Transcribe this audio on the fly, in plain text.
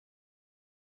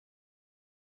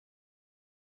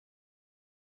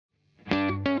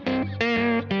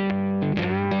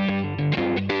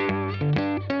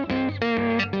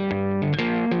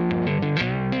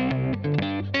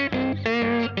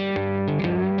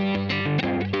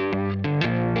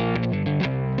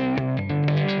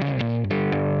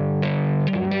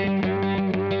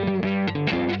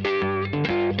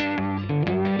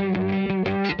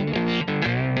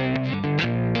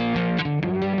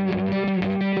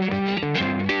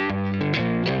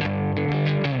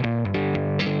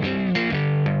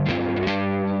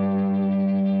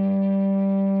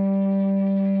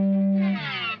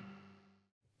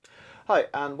Hi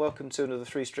and welcome to another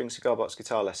 3-string cigar box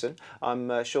guitar lesson.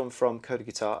 I'm Sean from Coda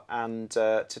Guitar, and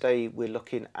today we're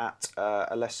looking at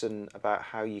a lesson about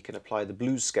how you can apply the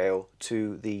blues scale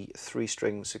to the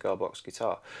 3-string cigar box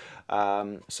guitar.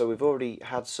 So we've already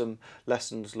had some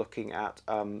lessons looking at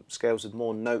scales with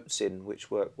more notes in, which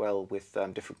work well with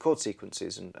different chord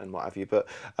sequences and what have you, but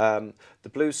the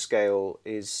blues scale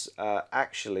is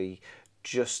actually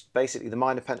just basically the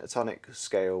minor pentatonic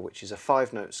scale, which is a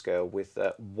 5-note scale with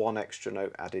one extra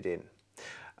note added in.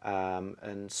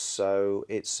 And so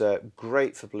it's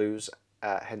great for blues,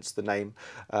 hence the name,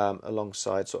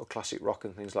 alongside sort of classic rock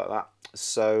and things like that.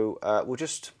 So we'll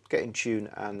just get in tune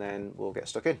and then we'll get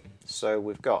stuck in. So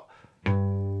we've got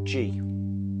G,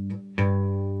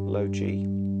 low G,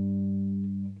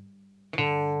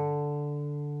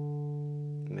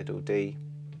 middle D,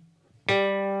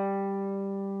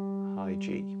 high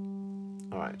G.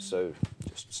 Alright, so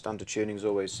just standard tuning as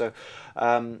always. So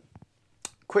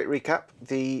quick recap,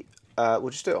 we'll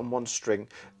just do it on one string.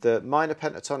 The minor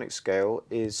pentatonic scale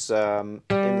is in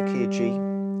the key of G.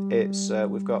 It's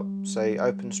we've got, say,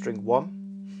 open string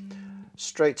 1,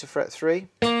 straight to fret 3.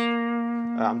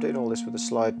 I'm doing all this with a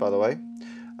slide, by the way.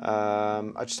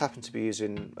 I just happen to be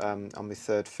using on my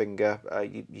 3rd finger.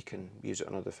 You can use it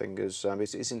on other fingers.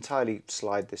 It's entirely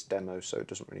slide, this demo, so it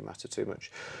doesn't really matter too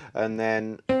much. And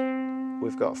then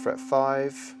we've got fret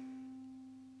 5,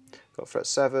 got fret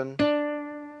 7,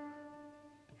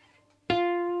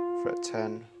 fret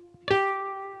 10,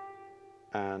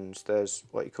 and there's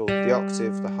what you call the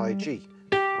octave, the high G,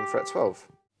 on fret 12.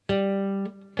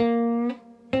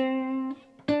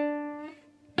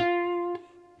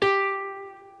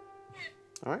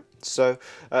 Alright, so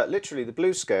literally the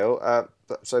blues scale,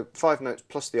 so 5 notes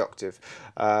plus the octave,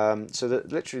 so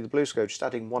that literally the blues scale, just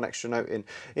adding one extra note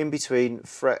in between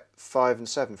fret 5 and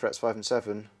 7, frets 5 and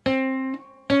 7,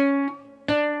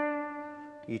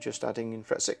 you're just adding in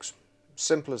fret 6.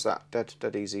 Simple as that,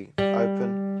 dead easy.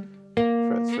 Open,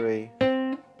 fret 3,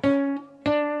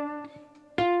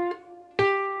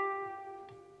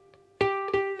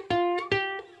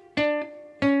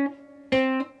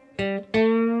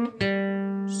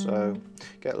 so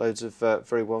get loads of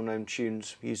very well-known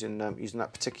tunes using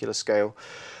that particular scale,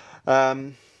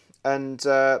 and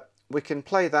we can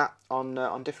play that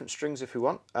on different strings if we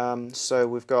want. So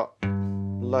we've got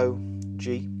low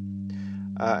G,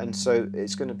 and so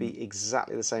it's going to be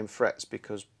exactly the same frets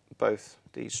because both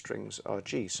these strings are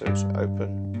G. So it's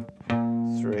open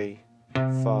 3,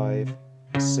 5,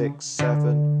 6,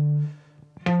 7,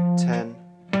 10,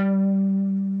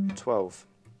 12.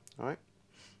 All right.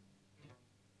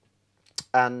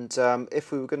 And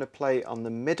if we were going to play on the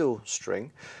middle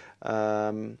string,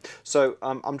 so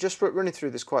I'm just running through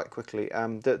this quite quickly.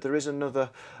 There is another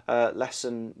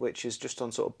lesson which is just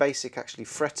on sort of basic actually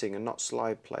fretting and not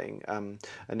slide playing, and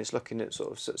it's looking at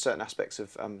sort of certain aspects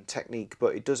of technique,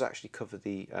 but it does actually cover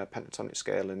the pentatonic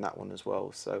scale in that one as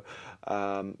well. So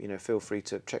you know, feel free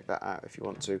to check that out if you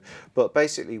want to. But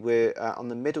basically, we're on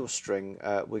the middle string.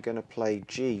 We're going to play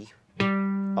G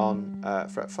on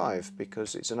fret 5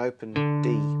 because it's an open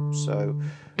D, so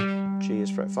G is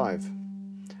fret 5.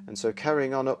 And so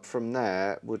carrying on up from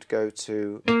there would go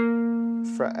to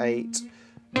fret 8,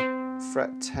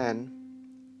 fret 10,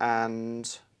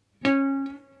 and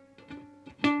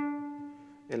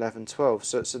 11, 12.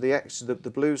 So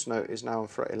the blues note is now on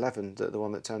fret 11, the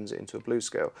one that turns it into a blues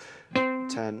scale.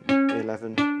 10,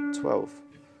 11, 12.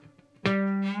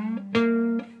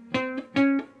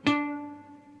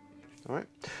 All right.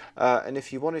 And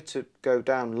if you wanted to go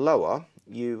down lower,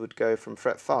 you would go from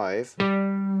fret 5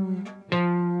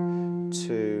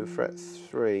 to fret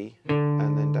 3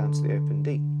 and then down to the open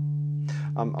D.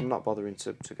 I'm not bothering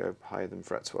to go higher than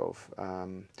fret 12,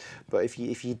 but if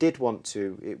you did want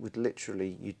to, it would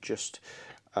literally, you'd just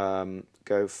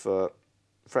go for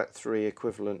fret 3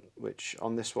 equivalent, which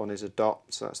on this one is a dot,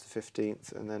 so that's the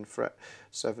 15th, and then fret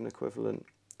 7 equivalent,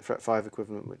 fret 5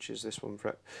 equivalent, which is this one,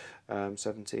 fret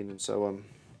 17, and so on.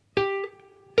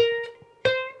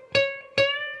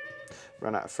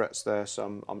 Ran out of frets there, so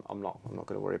I'm not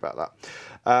going to worry about that.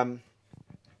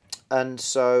 And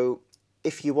so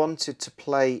if you wanted to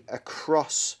play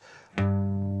across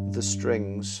the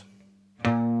strings,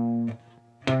 you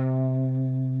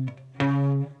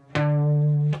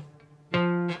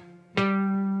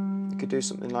could do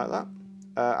something like that.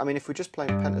 I mean, if we're just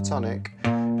playing pentatonic,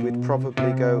 we'd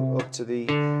probably go up to the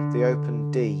open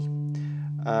D,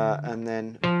 and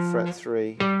then fret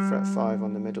 3, fret 5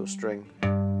 on the middle string.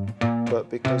 But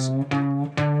because if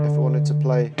I wanted to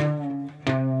play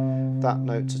that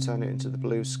note to turn it into the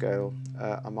blues scale,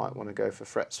 I might want to go for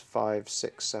frets 5,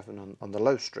 6, 7 on the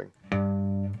low string.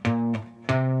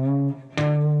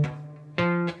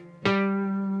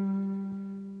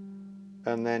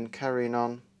 and then carrying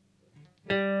on,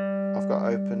 I've got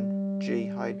open G,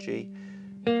 high G,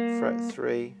 fret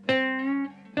 3,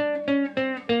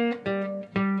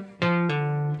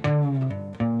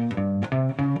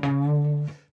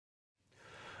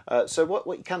 so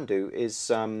what you can do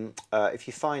is, if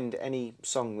you find any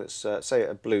song that's, say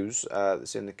a blues,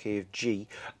 that's in the key of G,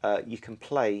 you can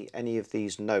play any of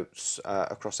these notes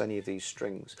across any of these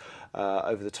strings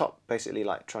over the top, basically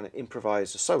like trying to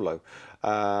improvise a solo.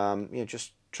 You know,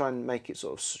 just try and make it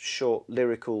sort of short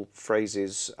lyrical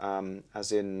phrases,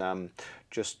 as in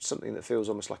just something that feels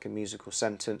almost like a musical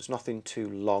sentence, nothing too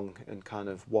long and kind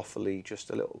of waffly,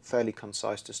 just a little fairly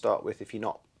concise to start with if you're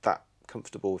not that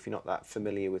comfortable, if you're not that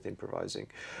familiar with improvising.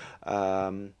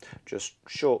 Just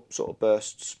short sort of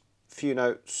bursts, few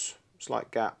notes,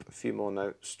 slight gap, a few more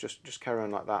notes, just carry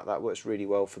on like that. That works really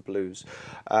well for blues.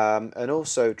 And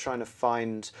also trying to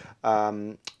find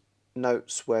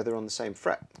notes where they're on the same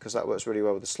fret, because that works really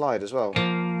well with the slide as well.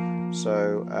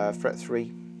 So fret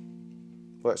 3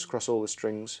 works across all the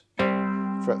strings,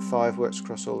 fret 5 works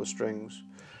across all the strings,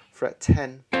 fret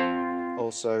 10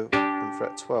 also, and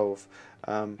fret 12.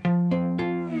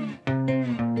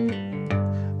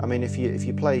 I mean, if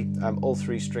you play all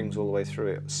 3 strings all the way through,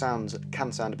 it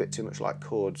can sound a bit too much like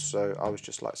chords. So I was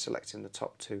just like selecting the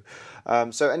top 2.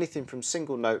 So anything from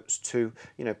single notes to,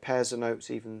 you know, pairs of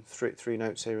notes, even three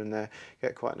notes here and there,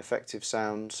 get quite an effective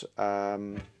sound.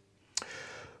 But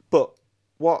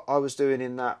what I was doing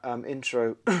in that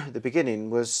intro at the beginning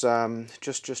was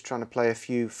just trying to play a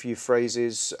few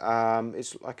phrases.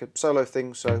 It's like a solo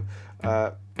thing, so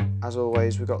as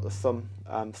always we've got the thumb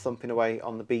thumping away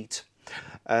on the beat,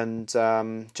 and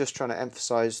just trying to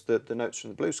emphasize the notes from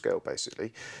the blues scale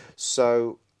basically.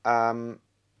 So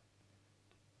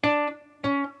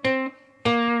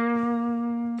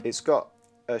it's got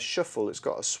a shuffle, it's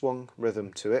got a swung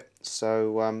rhythm to it,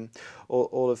 so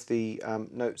all of the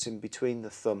notes in between the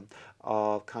thumb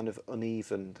are kind of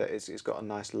uneven. It's got a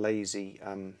nice lazy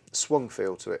swung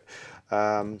feel to it.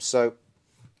 So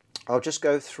I'll just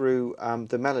go through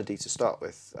the melody to start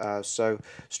with. So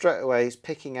straight away is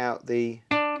picking out the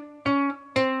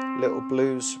little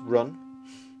blues run,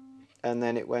 and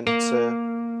then it went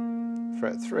to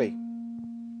fret 3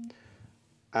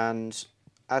 and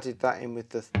added that in with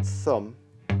the thumb.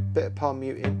 Bit of palm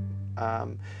muting.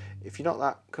 If you're not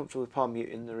that comfortable with palm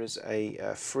muting, there is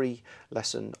a free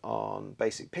lesson on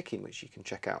basic picking which you can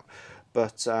check out.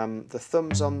 But the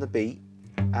thumb's on the beat,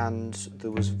 and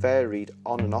there was varied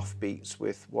on and off beats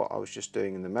with what I was just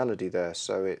doing in the melody there.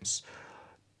 So it's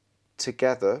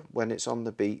together when it's on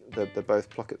the beat, they both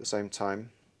pluck at the same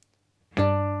time.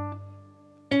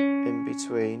 In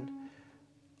between,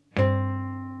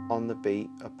 on the beat,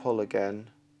 a pull again,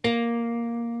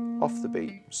 off the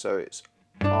beat. So it's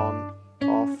on,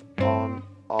 off, off.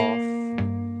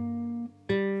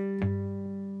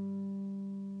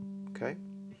 Okay.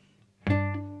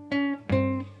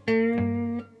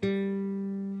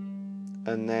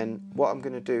 And then what I'm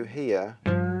going to do here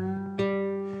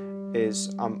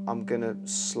is I'm going to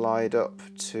slide up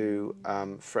to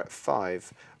fret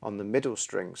 5 on the middle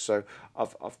string. So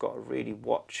I've got to really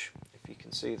watch, if you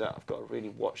can see that, I've got to really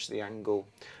watch the angle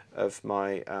of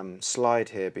my slide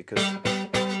here, because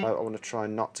I want to try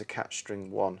not to catch string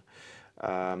 1.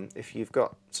 If you've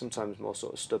got sometimes more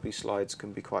sort of stubby slides,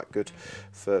 can be quite good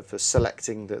for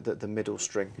selecting the middle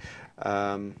string.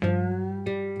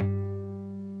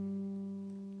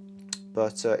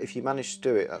 But if you manage to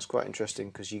do it, that's quite interesting,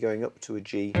 because you're going up to a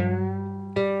G,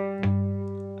 and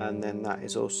then that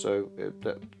is also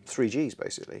 3 Gs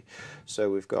basically.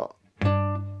 So we've got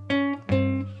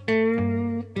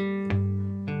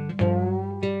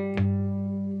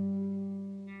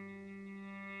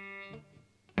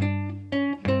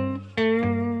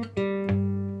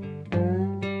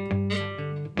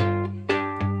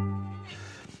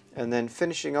and then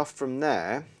finishing off from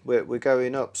there, we're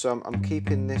going up. So I'm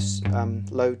keeping this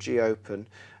low G open,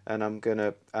 and I'm going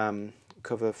to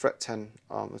cover fret 10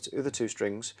 on the other 2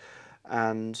 strings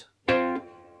and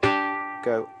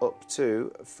go up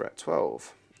to fret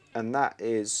 12. And that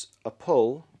is a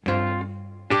pull,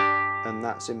 and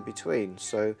that's in between.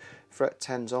 So fret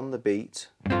 10's on the beat.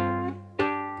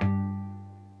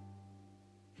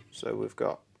 So we've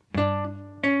got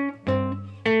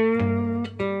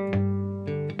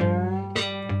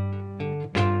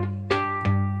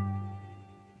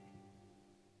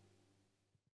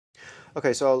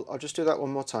okay, so I'll just do that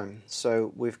one more time.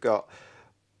 So we've got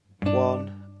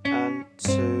 1 and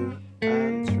 2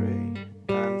 and 3,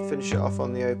 and finish it off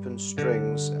on the open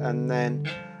strings, and then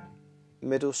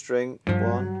middle string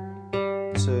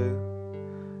 1, 2,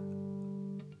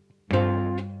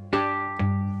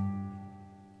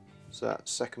 So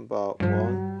that's second bar,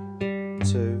 1,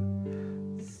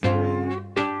 2, 3,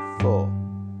 4.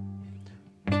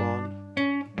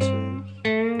 1, 2.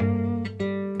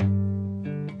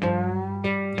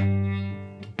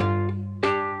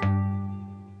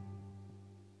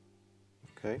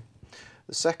 Okay.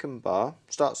 The second bar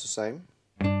starts the same.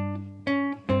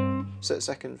 So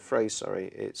second phrase, sorry,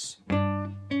 it's,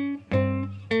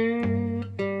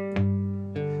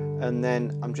 and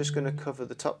then I'm just going to cover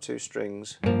the top two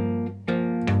strings. I've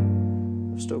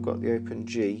still got the open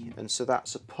G, and so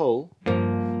that's a pull,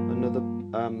 another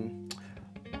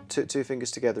two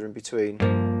fingers together in between,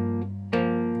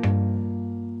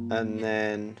 and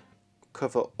then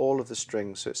cover all of the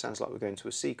strings, so it sounds like we're going to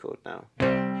a C chord now.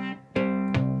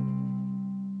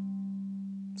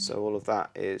 So all of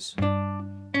that is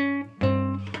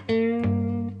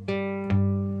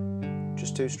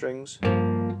just two strings.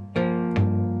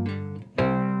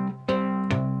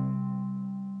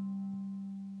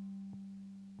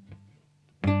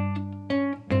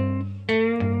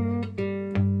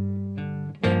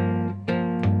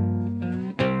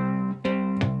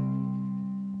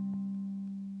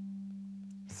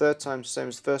 Third time, same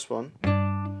as the first one.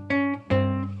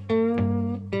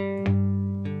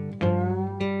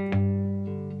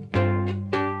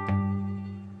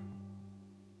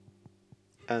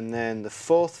 And then the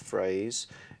fourth phrase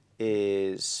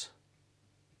is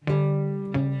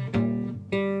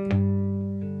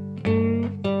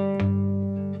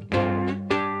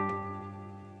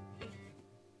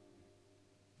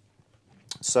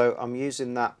so I'm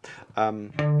using that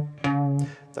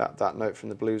that note from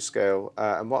the blues scale,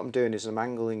 and what I'm doing is I'm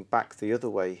angling back the other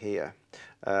way here.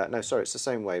 No, sorry, it's the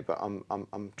same way, but I'm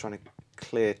trying to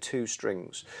clear two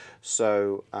strings.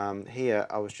 So here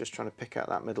I was just trying to pick out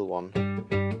that middle one,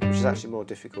 which is actually more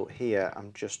difficult. Here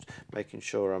I'm just making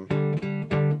sure I'm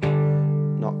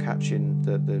not catching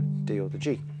the D or the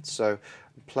G. So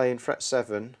I'm playing fret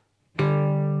 7,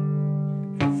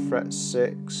 fret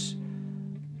 6,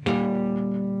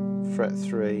 fret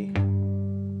 3,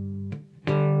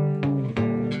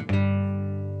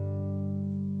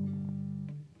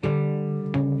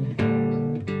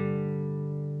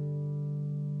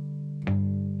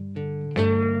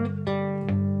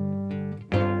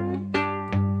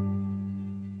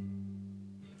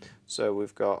 so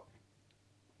we've got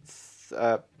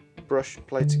brush,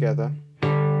 play together,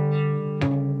 and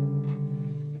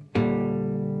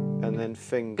then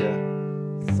finger,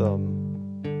 thumb,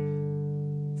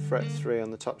 fret 3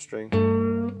 on the top string,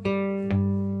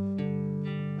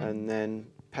 and then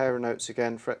pair of notes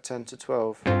again, fret 10 to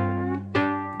 12.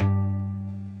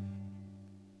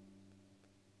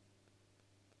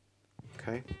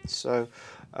 Okay, so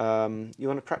you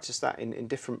want to practice that in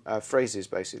different phrases,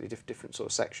 basically, different sort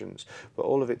of sections, but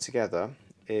all of it together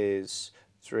is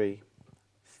 3,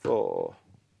 4.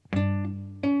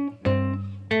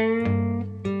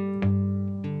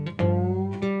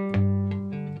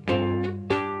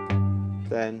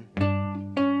 Then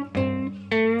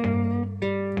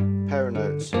pair of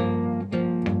notes,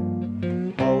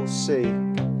 whole C,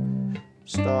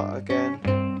 start again,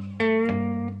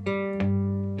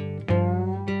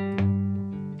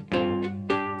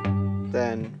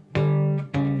 then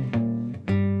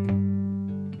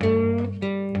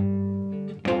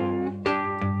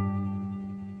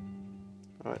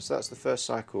alright, so that's the first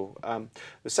cycle.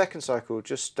 The second cycle,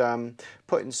 just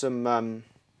putting some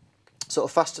sort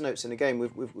of faster notes in again.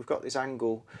 We've got this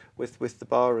angle with the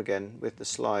bar again, with the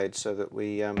slide, so that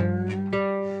we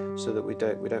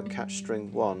don't catch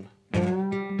string 1.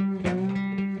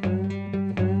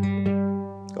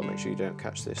 Got to make sure you don't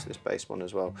catch this bass one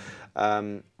as well.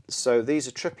 So these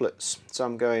are triplets. So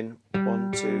I'm going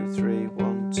 1, 2, 3,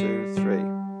 1, 2, 3,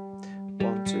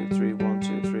 1, 2, 3, 1,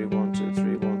 2, 3, 1, 2,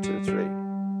 3, 1, 2, 3,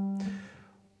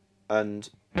 and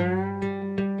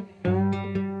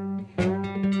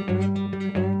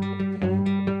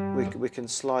we can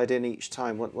slide in each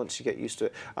time once you get used to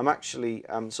it. I'm actually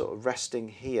sort of resting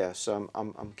here, so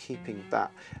I'm keeping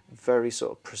that very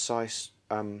sort of precise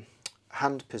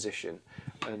hand position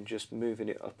and just moving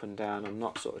it up and down. I'm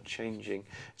not sort of changing.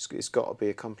 It's got to be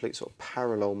a complete sort of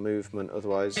parallel movement,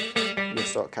 otherwise you'll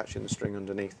start catching the string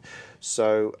underneath.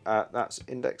 So that's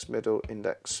index, middle,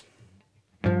 index.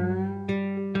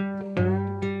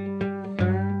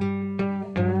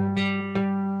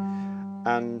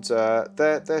 And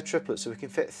they're triplets, so we can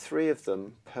fit 3 of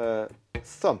them per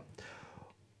thumb.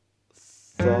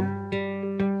 Thumb,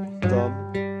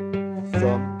 thumb,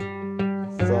 thumb,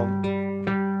 thumb.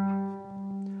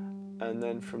 And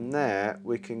then from there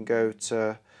we can go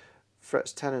to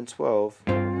frets 10 and 12.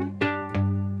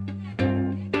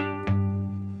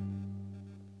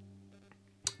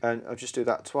 and I'll just do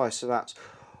that twice. So that's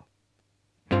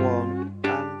 1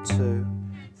 and 2,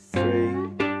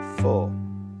 3, 4.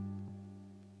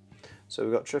 So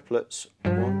we've got triplets.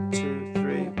 1, 2,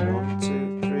 3, 1,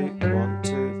 2, 3, 1,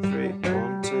 2, 3,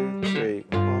 1, 2, 3,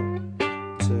 1,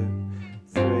 2,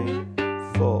 3,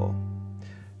 4.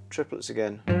 Triplets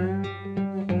again.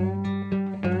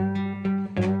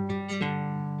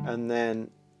 And then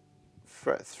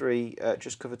fret 3,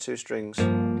 just cover 2 strings.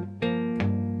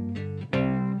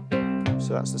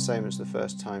 So that's the same as the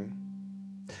first time.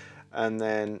 And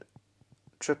then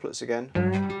triplets again.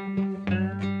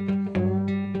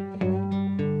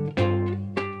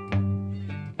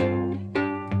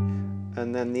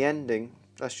 And then the ending,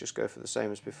 let's just go for the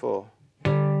same as before.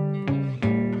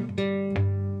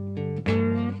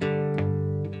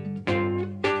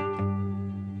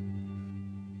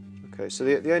 Okay, so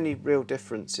the only real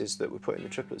difference is that we're putting the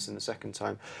triplets in the second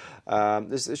time.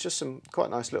 There's just some quite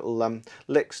nice little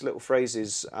licks, little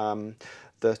phrases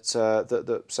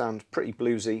that sound pretty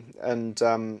bluesy, and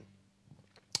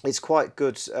it's quite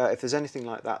good if there's anything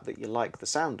like that that you like the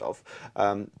sound of.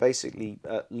 Basically,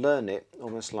 learn it,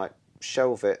 almost like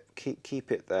shelve it,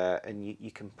 keep it there, and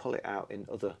you can pull it out in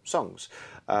other songs.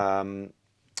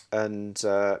 And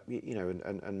you know,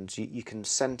 and you can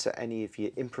centre any of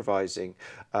your improvising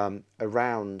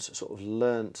around sort of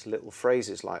learnt little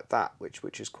phrases like that,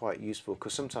 which is quite useful,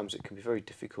 because sometimes it can be very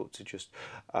difficult to just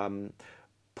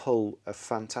pull a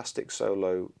fantastic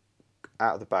solo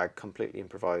out of the bag completely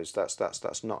improvised.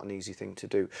 That's not an easy thing to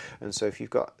do. And so if you've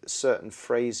got certain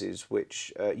phrases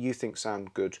which you think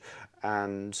sound good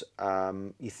and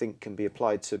you think can be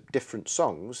applied to different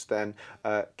songs, then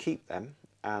keep them,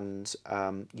 and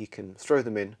you can throw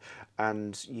them in,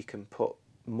 and you can put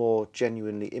more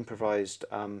genuinely improvised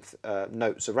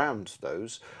notes around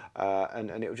those,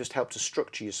 and it will just help to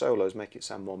structure your solos, make it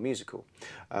sound more musical.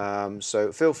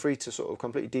 So feel free to sort of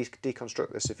completely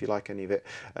deconstruct this if you like any of it,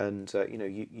 and you know,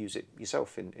 use it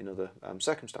yourself in other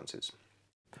circumstances.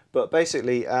 But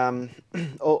basically,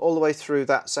 all the way through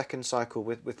that second cycle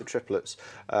with the triplets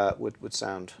would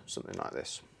sound something like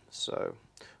this. So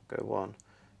go 1,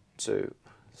 2,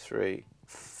 3,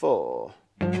 4.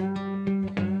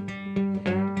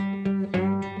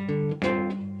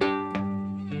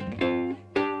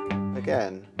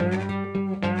 Again.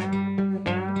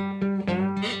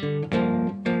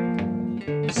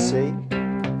 C.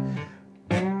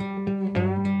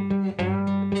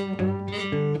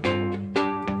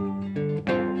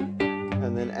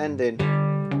 And then ending.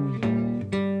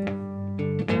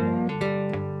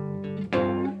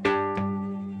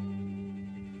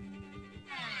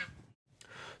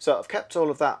 So I've kept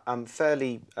all of that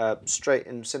fairly straight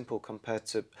and simple compared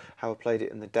to how I played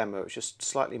it in the demo. It's just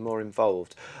slightly more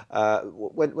involved.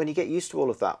 When you get used to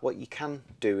all of that, what you can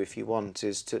do if you want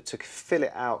is to fill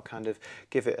it out, kind of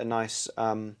give it a nice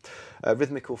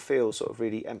rhythmical feel, sort of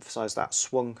really emphasise that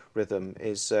swung rhythm,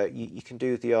 is you can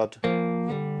do the odd...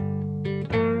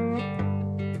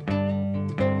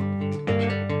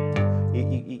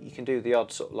 You can do the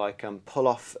odd sort of like pull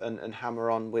off and hammer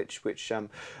on, which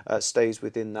stays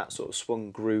within that sort of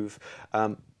swung groove.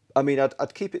 I mean,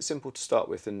 I'd keep it simple to start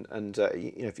with, and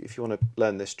you know, if you want to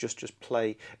learn this, just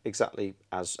play exactly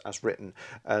as written,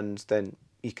 and then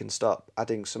you can start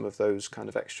adding some of those kind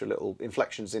of extra little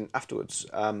inflections in afterwards.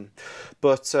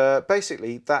 But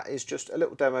basically, that is just a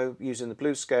little demo using the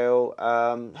blues scale.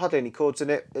 Hardly any chords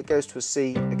in it. It goes to a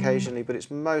C occasionally, but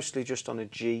it's mostly just on a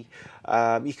G.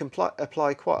 You can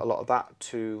apply quite a lot of that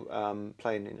to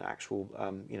playing in actual,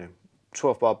 you know,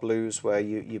 12-bar blues, where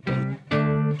you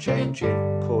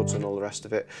changing chords and all the rest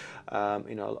of it.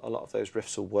 You know, a lot of those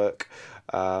riffs will work,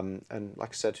 and like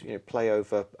I said, you know, play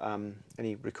over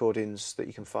any recordings that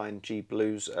you can find, G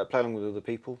blues, play along with other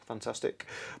people, fantastic.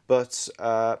 But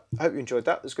I hope you enjoyed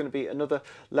that. There's going to be another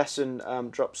lesson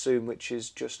drop soon, which is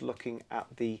just looking at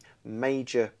the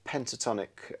major pentatonic.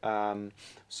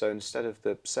 So instead of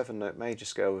the 7-note major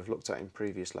scale we've looked at in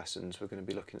previous lessons, we're going to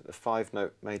be looking at the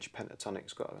 5-note major pentatonic.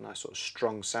 It's got a nice sort of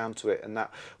strong sound to it, and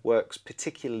that works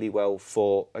particularly well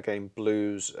for, again,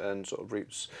 blues and sort of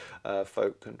roots,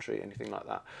 folk, country, anything like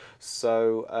that.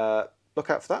 So look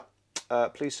out for that.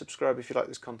 Please subscribe if you like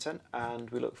this content, and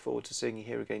we look forward to seeing you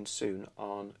here again soon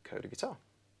on Coda Guitar.